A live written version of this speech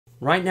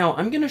Right now,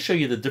 I'm going to show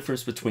you the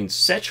difference between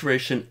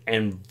saturation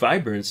and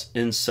vibrance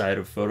inside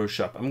of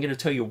Photoshop. I'm going to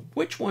tell you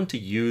which one to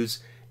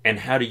use and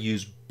how to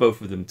use both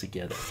of them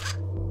together.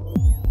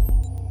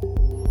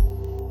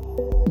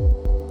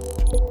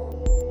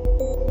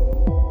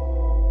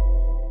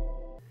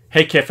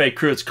 Hey Cafe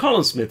crew, it's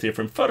Colin Smith here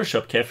from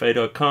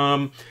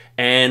photoshopcafe.com,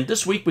 and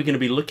this week we're going to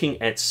be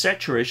looking at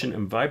saturation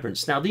and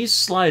vibrance. Now these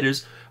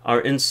sliders are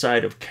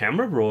inside of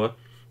Camera Raw,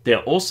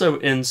 they're also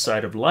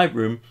inside of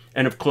Lightroom,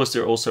 and of course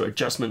they're also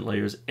adjustment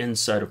layers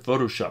inside of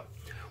Photoshop.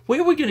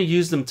 Where we're going to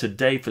use them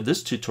today for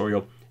this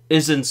tutorial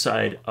is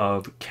inside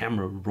of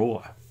Camera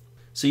Raw.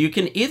 So you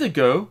can either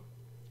go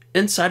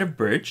inside of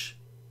Bridge,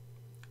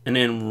 and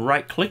then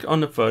right click on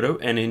the photo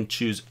and then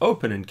choose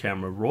Open in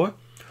Camera Raw.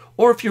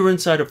 Or if you're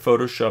inside of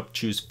Photoshop,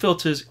 choose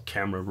Filters,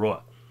 Camera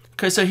Raw.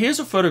 Okay, so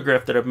here's a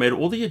photograph that I've made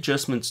all the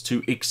adjustments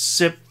to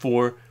except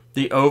for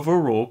the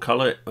overall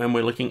color, and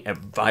we're looking at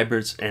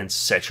vibrance and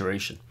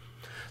saturation.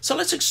 So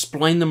let's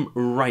explain them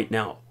right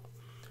now.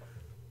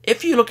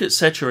 If you look at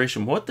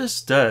saturation, what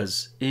this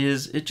does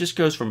is it just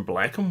goes from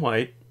black and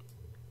white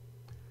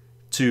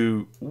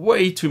to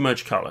way too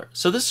much color.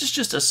 So this is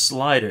just a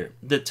slider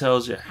that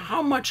tells you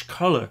how much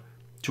color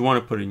do you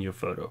want to put in your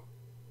photo.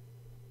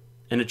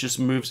 And it just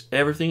moves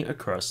everything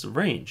across the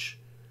range.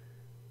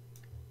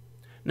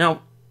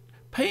 Now,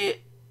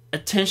 pay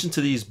attention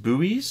to these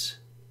buoys,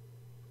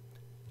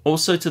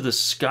 also to the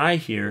sky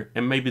here,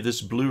 and maybe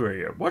this blue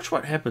area. Watch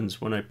what happens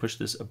when I push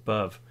this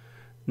above.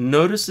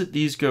 Notice that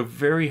these go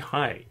very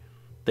high.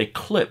 They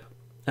clip.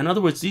 In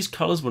other words, these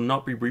colors will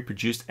not be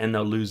reproduced and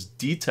they'll lose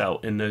detail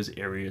in those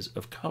areas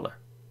of color.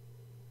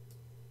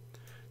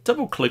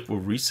 Double click will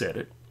reset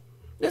it.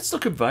 Let's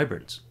look at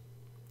vibrance.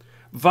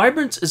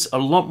 Vibrance is a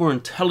lot more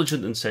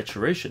intelligent than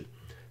saturation.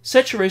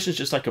 Saturation is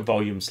just like a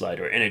volume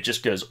slider, and it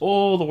just goes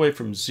all the way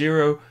from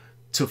 0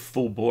 to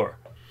full bore.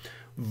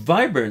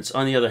 Vibrance,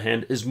 on the other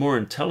hand, is more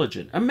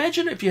intelligent.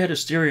 Imagine if you had a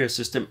stereo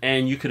system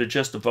and you could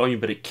adjust the volume,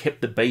 but it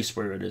kept the bass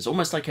where it is,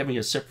 almost like having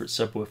a separate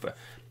subwoofer.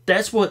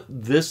 That's what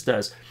this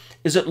does,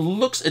 is it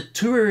looks at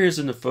two areas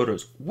in the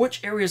photos.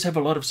 Which areas have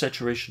a lot of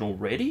saturation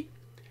already,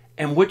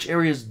 and which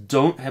areas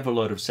don't have a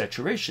lot of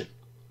saturation.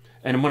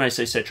 And when I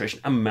say saturation,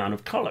 amount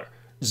of color.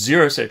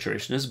 Zero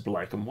saturation is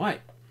black and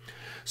white.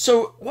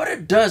 So what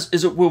it does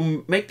is it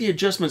will make the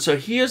adjustment. So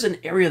here's an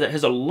area that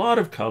has a lot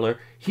of color.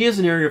 Here's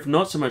an area of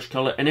not so much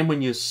color. And then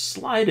when you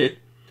slide it,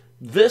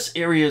 this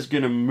area is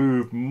going to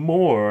move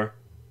more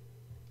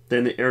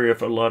than the area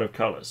of a lot of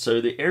color. So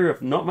the area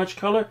of not much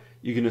color,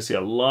 you're going to see a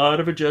lot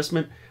of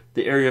adjustment.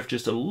 The area of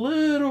just a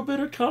little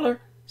bit of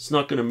color, it's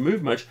not going to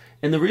move much.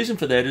 And the reason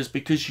for that is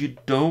because you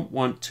don't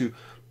want to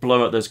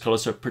blow out those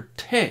colors, so it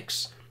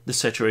protects the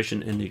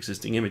saturation in the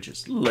existing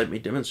images. Let me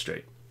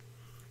demonstrate.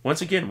 Once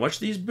again, watch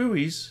these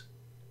buoys,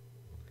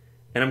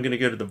 and I'm going to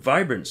go to the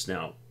vibrance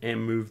now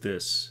and move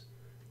this.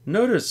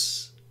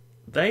 Notice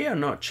they are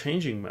not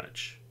changing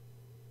much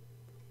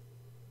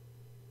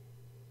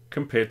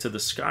compared to the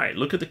sky.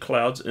 Look at the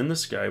clouds in the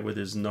sky where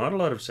there's not a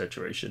lot of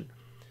saturation,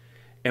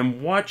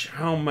 and watch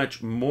how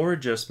much more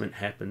adjustment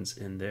happens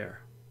in there.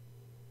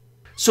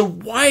 So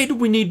why do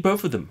we need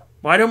both of them?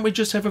 Why don't we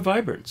just have a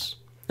vibrance?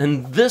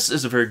 And this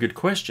is a very good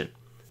question.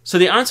 So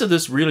the answer to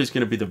this really is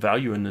going to be the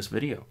value in this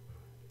video.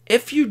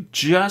 If you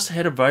just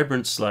had a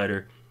vibrance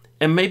slider,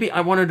 and maybe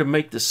I wanted to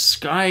make the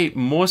sky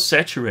more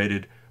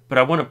saturated, but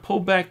I want to pull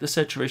back the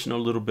saturation a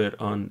little bit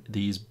on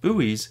these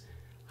buoys,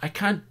 I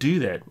can't do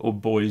that, or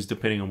buoys,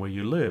 depending on where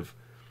you live.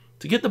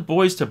 To get the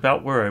buoys to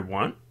about where I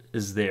want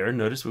is there.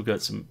 Notice we've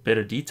got some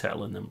better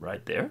detail in them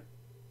right there.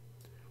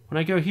 When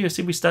I go here,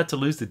 see we start to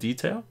lose the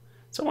detail?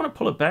 So I want to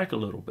pull it back a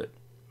little bit.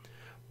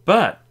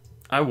 But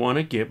I want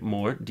to get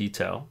more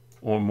detail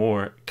or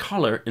more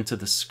color into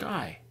the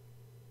sky.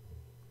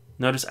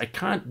 Notice I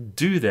can't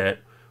do that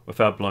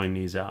without blowing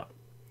these out.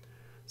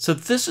 So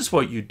this is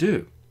what you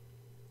do.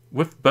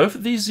 With both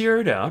of these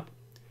zeroed out,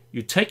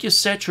 you take your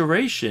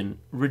saturation,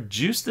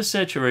 reduce the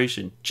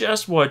saturation,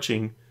 just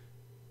watching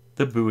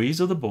the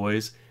buoys or the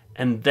buoys,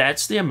 and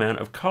that's the amount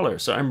of color.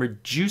 So I'm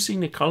reducing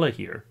the color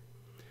here.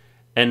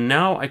 And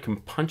now I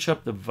can punch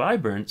up the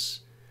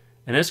vibrance,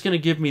 and that's going to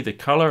give me the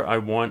color I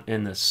want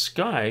in the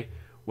sky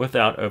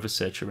without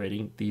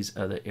oversaturating these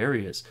other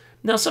areas.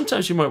 Now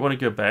sometimes you might want to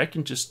go back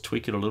and just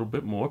tweak it a little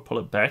bit more, pull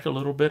it back a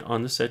little bit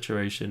on the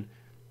saturation,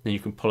 then you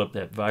can pull up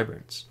that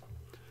vibrance.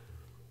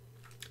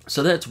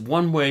 So that's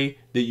one way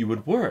that you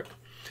would work.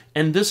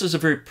 And this is a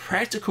very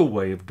practical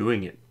way of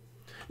doing it.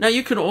 Now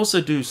you can also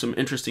do some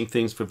interesting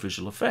things for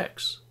visual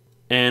effects.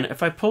 And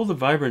if I pull the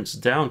vibrance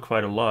down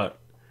quite a lot,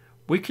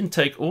 we can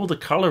take all the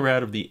color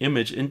out of the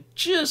image, and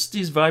just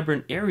these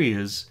vibrant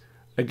areas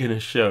are going to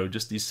show,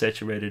 just these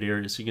saturated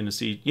areas. So you're going to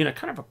see,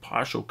 kind of a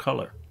partial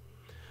color.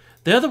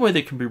 The other way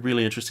that can be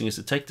really interesting is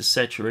to take the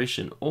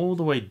saturation all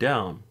the way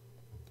down,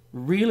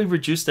 really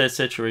reduce that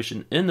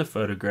saturation in the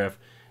photograph,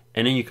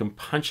 and then you can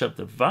punch up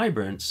the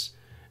vibrance.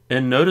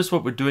 And notice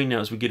what we're doing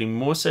now is we're getting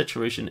more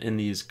saturation in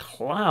these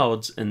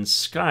clouds and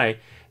sky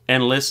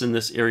and less in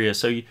this area.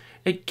 So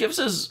it gives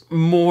us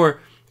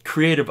more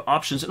creative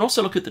options, and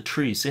also look at the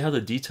trees. See how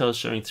the detail is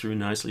showing through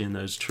nicely in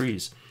those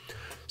trees.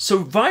 So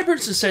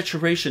vibrance and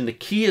saturation, the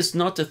key is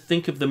not to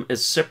think of them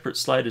as separate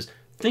sliders.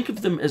 Think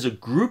of them as a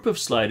group of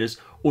sliders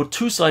or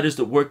two sliders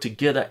that work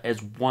together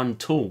as one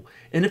tool.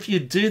 And if you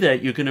do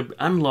that, you're going to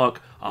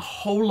unlock a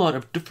whole lot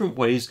of different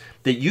ways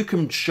that you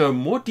can show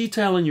more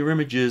detail in your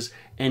images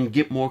and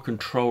get more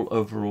control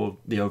over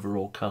the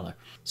overall color.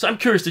 So I'm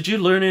curious, did you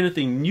learn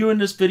anything new in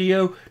this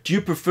video? Do you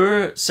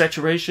prefer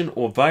saturation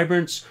or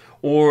vibrance?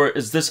 Or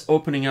is this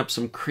opening up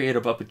some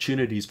creative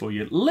opportunities for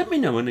you? Let me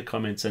know in the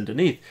comments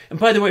underneath. And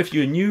by the way, if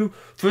you're new,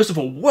 first of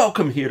all,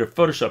 welcome here to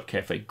Photoshop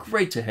Cafe.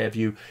 Great to have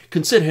you.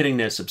 Consider hitting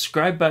that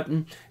subscribe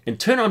button and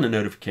turn on the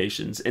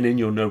notifications, and then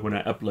you'll know when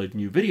I upload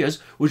new videos,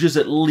 which is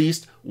at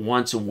least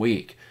once a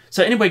week.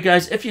 So anyway,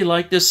 guys, if you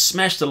like this,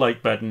 smash the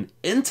like button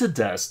into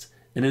dust.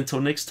 And until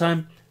next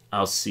time,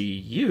 I'll see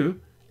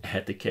you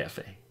at the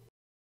cafe.